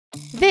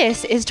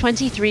This is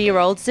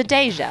 23-year-old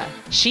Zadejah.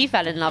 She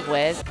fell in love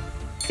with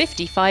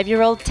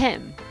 55-year-old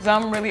Tim.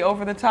 I'm really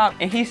over the top,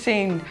 and he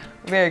seemed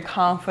very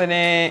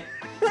confident.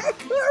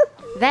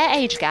 Their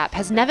age gap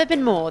has never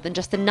been more than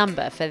just a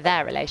number for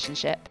their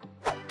relationship.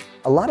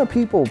 A lot of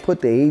people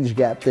put the age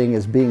gap thing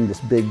as being this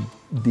big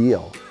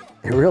deal.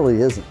 It really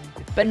isn't.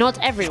 But not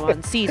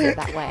everyone sees it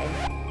that way.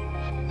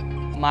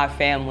 My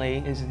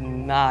family is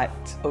not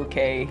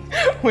okay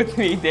with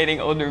me dating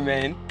older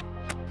men.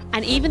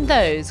 And even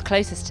those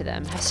closest to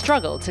them have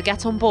struggled to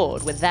get on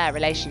board with their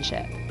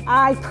relationship.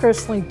 I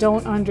personally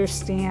don't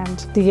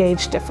understand the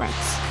age difference.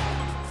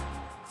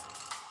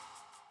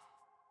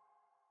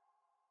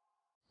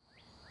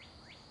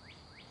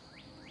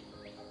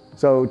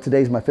 So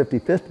today's my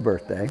 55th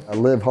birthday. I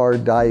live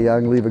hard, die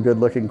young, leave a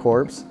good-looking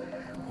corpse.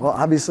 Well,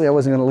 obviously I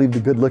wasn't gonna leave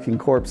the good-looking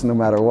corpse no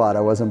matter what.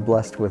 I wasn't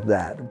blessed with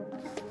that.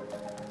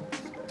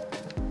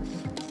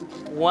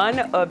 One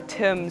of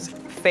Tim's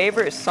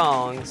favorite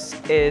songs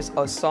is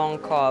a song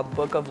called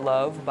Book of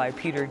Love by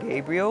Peter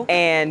Gabriel.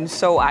 And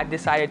so I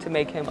decided to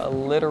make him a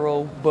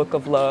literal book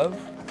of love.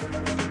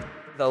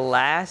 The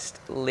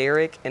last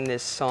lyric in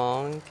this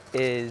song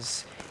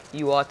is,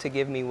 "You ought to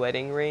give me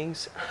wedding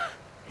rings."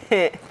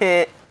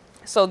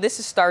 So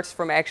this starts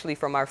from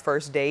our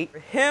first date.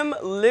 Him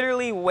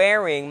literally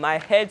wearing my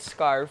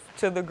headscarf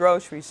to the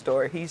grocery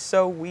store. He's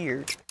so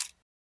weird.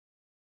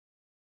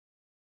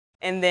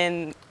 And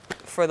then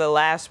for the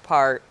last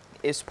part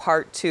is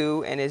part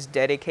 2 and is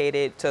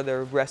dedicated to the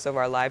rest of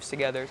our lives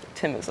together.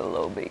 Tim is a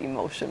little bit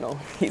emotional.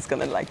 He's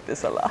gonna like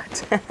this a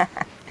lot.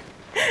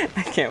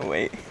 I can't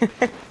wait.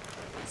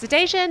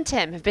 Zadejah and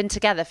Tim have been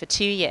together for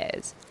 2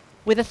 years,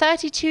 with a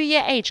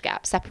 32-year age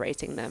gap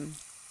separating them.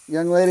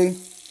 Young lady,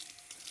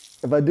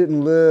 if I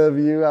didn't love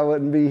you, I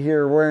wouldn't be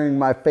here wearing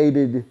my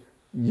faded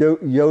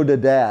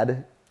Yoda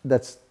dad.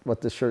 That's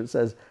what the shirt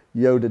says,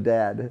 Yoda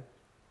dad.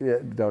 Yeah,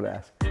 don't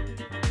ask.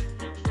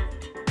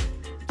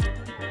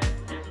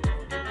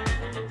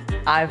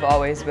 I've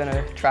always been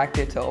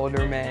attracted to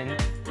older men.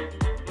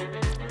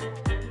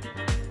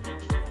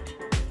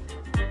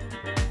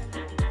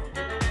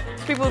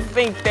 People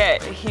think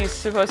that he's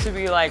supposed to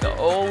be like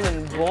old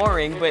and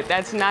boring, but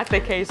that's not the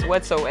case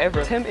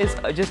whatsoever. Tim is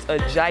just a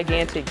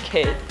gigantic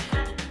kid.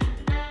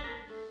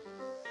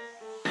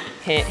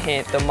 Hint,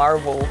 hint, the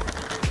Marvel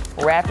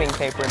wrapping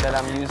paper that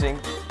I'm using.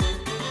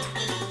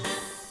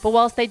 But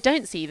whilst they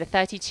don't see the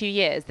 32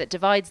 years that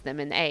divides them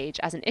in age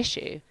as an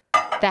issue,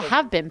 there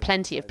have been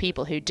plenty of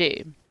people who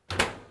do.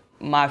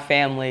 My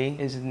family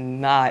is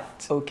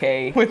not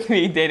okay with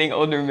me dating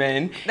older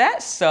men.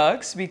 That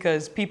sucks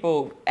because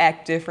people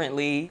act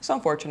differently. It's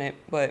unfortunate,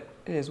 but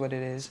it is what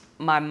it is.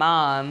 My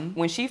mom,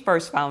 when she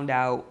first found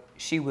out,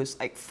 she was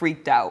like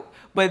freaked out.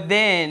 But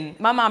then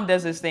my mom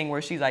does this thing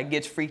where she like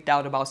gets freaked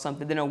out about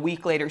something. Then a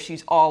week later,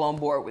 she's all on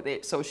board with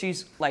it. So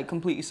she's like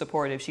completely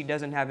supportive. She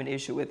doesn't have an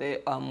issue with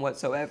it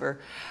whatsoever.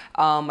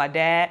 My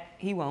dad,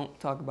 he won't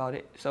talk about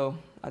it. So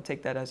I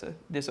take that as a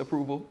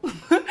disapproval.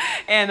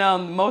 And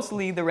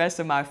mostly the rest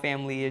of my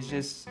family is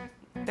just,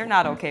 they're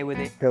not okay with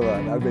it. Come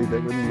on, I made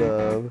it with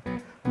love.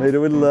 Made it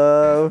with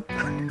love.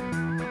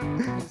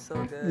 So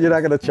good. You're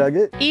not gonna chug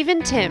it?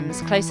 Even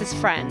Tim's closest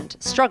friend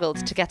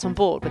struggled to get on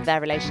board with their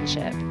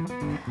relationship.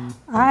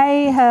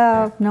 I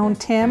have known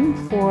Tim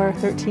for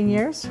 13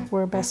 years.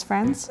 We're best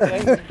friends.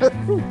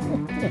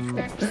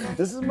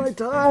 This is my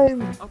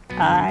time.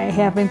 I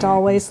haven't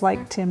always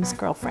liked Tim's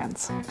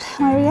girlfriends.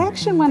 My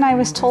reaction when I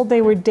was told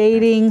they were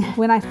dating,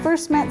 when I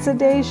first met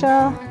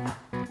Zadejah,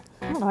 I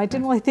don't know, I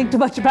didn't really think too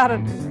much about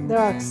it. There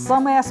are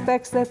some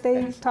aspects that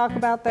they talk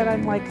about that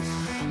I'm like,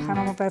 I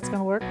don't know if that's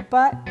gonna work,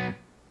 but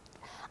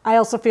I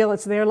also feel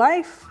it's their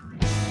life.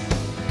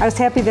 I was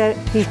happy that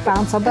he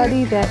found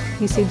somebody that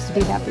he seems to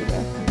be happy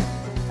with.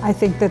 I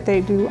think that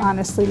they do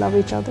honestly love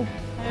each other.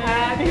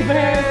 Happy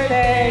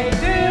birthday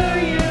to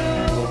you.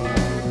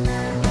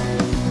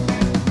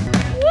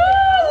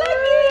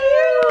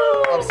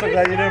 I'm so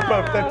glad you didn't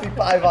put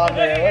 55 on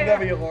there. Wouldn't that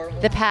be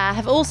horrible? The pair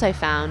have also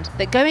found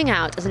that going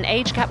out as an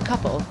age gap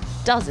couple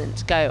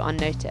doesn't go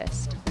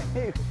unnoticed.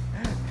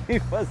 He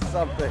was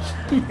something.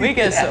 We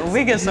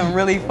get some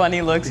really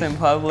funny looks in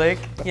public.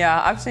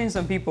 Yeah, I've seen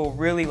some people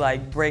really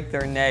like break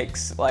their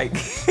necks, like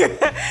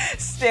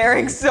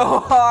staring so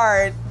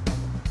hard.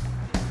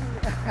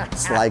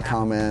 Sly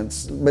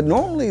comments, but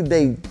normally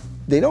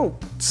they don't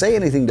say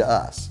anything to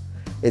us.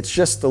 It's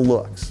just the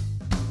looks.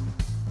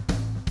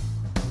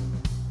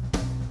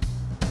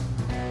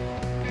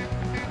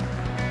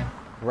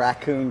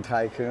 Raccoon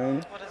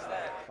tycoon. What is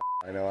that?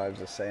 I know, I was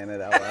just saying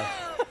it out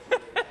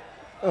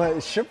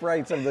loud.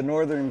 Shipwrights of the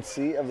North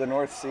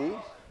Sea.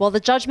 While the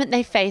judgment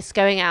they face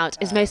going out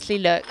is mostly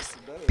looks,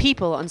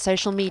 people on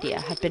social media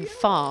have been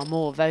far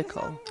more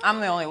vocal. I'm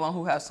the only one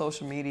who has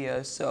social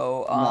media,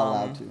 so I'm not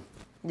allowed to.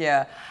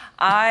 Yeah,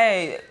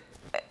 I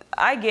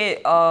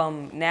get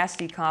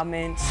nasty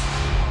comments.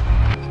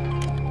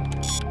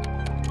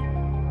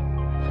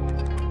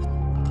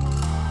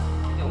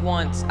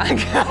 Once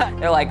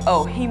they're like,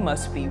 oh, he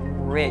must be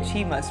rich,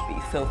 he must be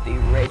filthy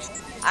rich.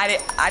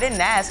 I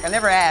didn't ask, I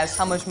never asked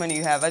how much money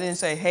you have. I didn't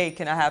say, hey,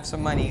 can I have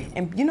some money?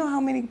 And you know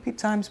how many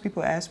times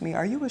people ask me,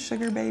 are you a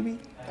sugar baby?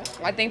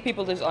 I think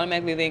people just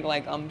automatically think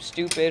like I'm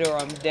stupid or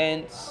I'm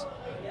dense.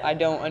 I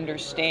don't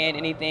understand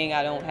anything.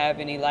 I don't have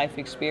any life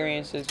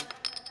experiences.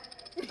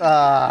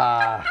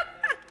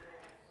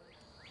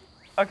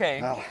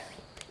 Okay. Oh.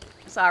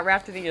 So I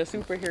wrapped it in your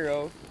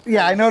superhero.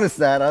 Yeah, I noticed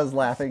that. I was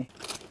laughing.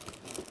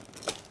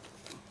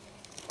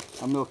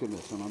 I'm milking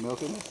this. Am I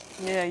milking this?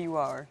 Yeah, you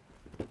are.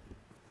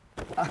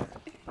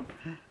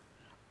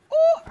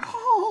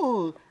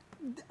 Oh,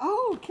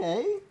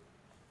 okay.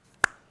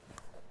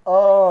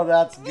 Oh,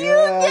 that's good.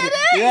 You did it!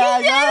 Yeah,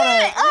 I got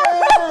it.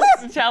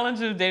 Yes! The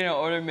challenge of dating an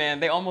older man,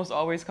 they almost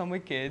always come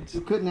with kids.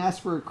 You couldn't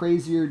ask for a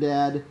crazier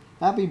dad.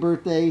 Happy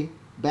birthday,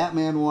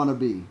 Batman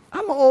wannabe.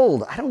 I'm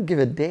old. I don't give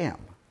a damn.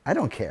 I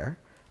don't care.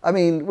 I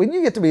mean, when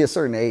you get to be a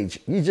certain age,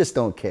 you just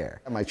don't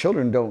care. My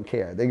children don't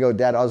care. They go,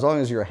 Dad, as long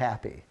as you're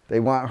happy. They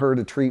want her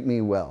to treat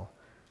me well.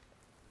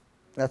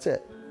 That's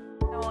it.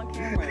 On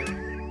camera.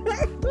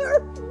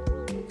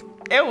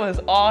 It was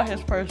all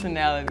his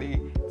personality.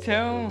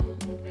 Tim,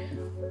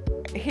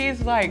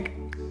 he's like,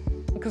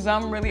 because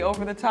I'm really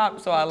over the top,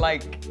 so I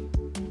like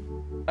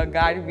a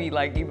guy to be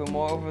like even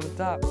more over the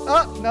top.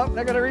 Oh, nope,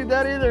 not gonna read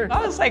that either.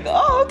 I was like,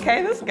 oh,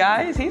 okay, this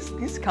guy,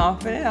 he's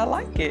confident, I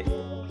like it.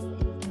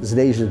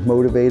 Zadejah's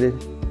motivated.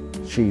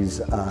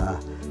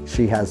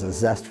 She has a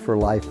zest for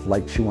life,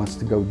 like she wants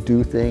to go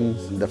do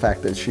things. The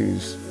fact that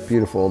she's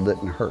beautiful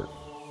didn't hurt.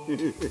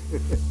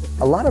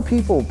 A lot of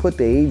people put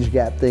the age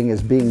gap thing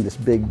as being this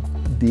big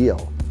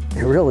deal.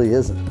 It really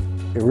isn't.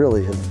 It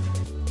really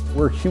isn't.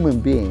 We're human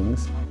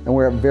beings and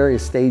we're at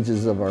various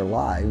stages of our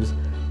lives,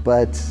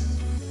 but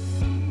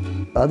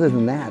other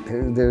than that,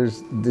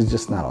 there's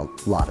just not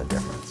a lot of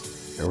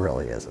difference. It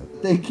really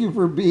isn't. Thank you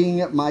for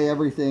being my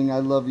everything. I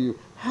love you.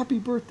 Happy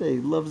birthday,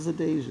 love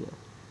Zadejah.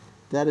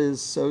 That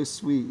is so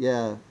sweet.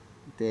 Yeah.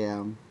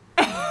 Damn.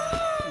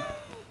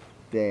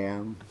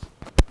 Damn.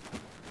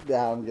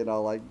 Now I'm getting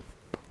all like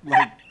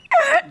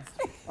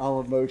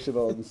all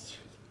emotional.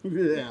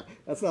 Yeah,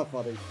 that's not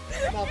funny.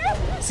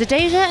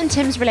 Zadejah and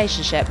Tim's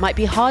relationship might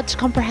be hard to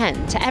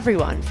comprehend to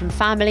everyone from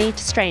family to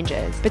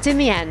strangers, but in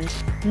the end,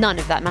 none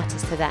of that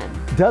matters to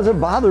them. Doesn't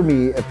bother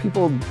me if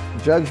people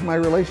judge my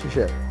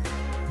relationship.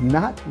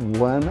 Not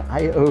one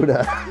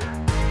iota.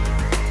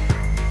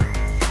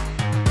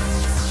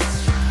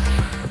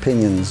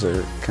 Opinions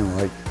are kind of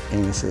like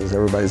Angus's.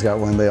 Everybody's got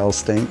one, they all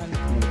stink.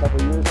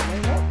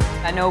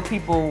 I know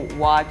people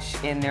watch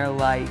and they're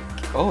like,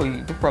 oh,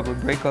 you'll probably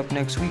break up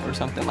next week or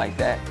something like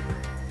that.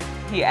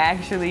 He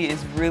actually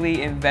is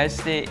really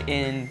invested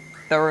in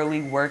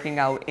thoroughly working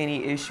out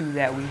any issue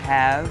that we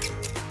have.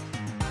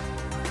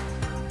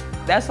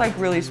 That's like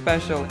really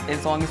special.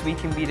 As long as we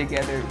can be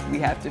together, we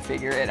have to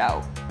figure it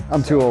out.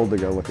 I'm too old to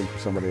go looking for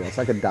somebody else.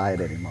 I could die at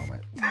any moment.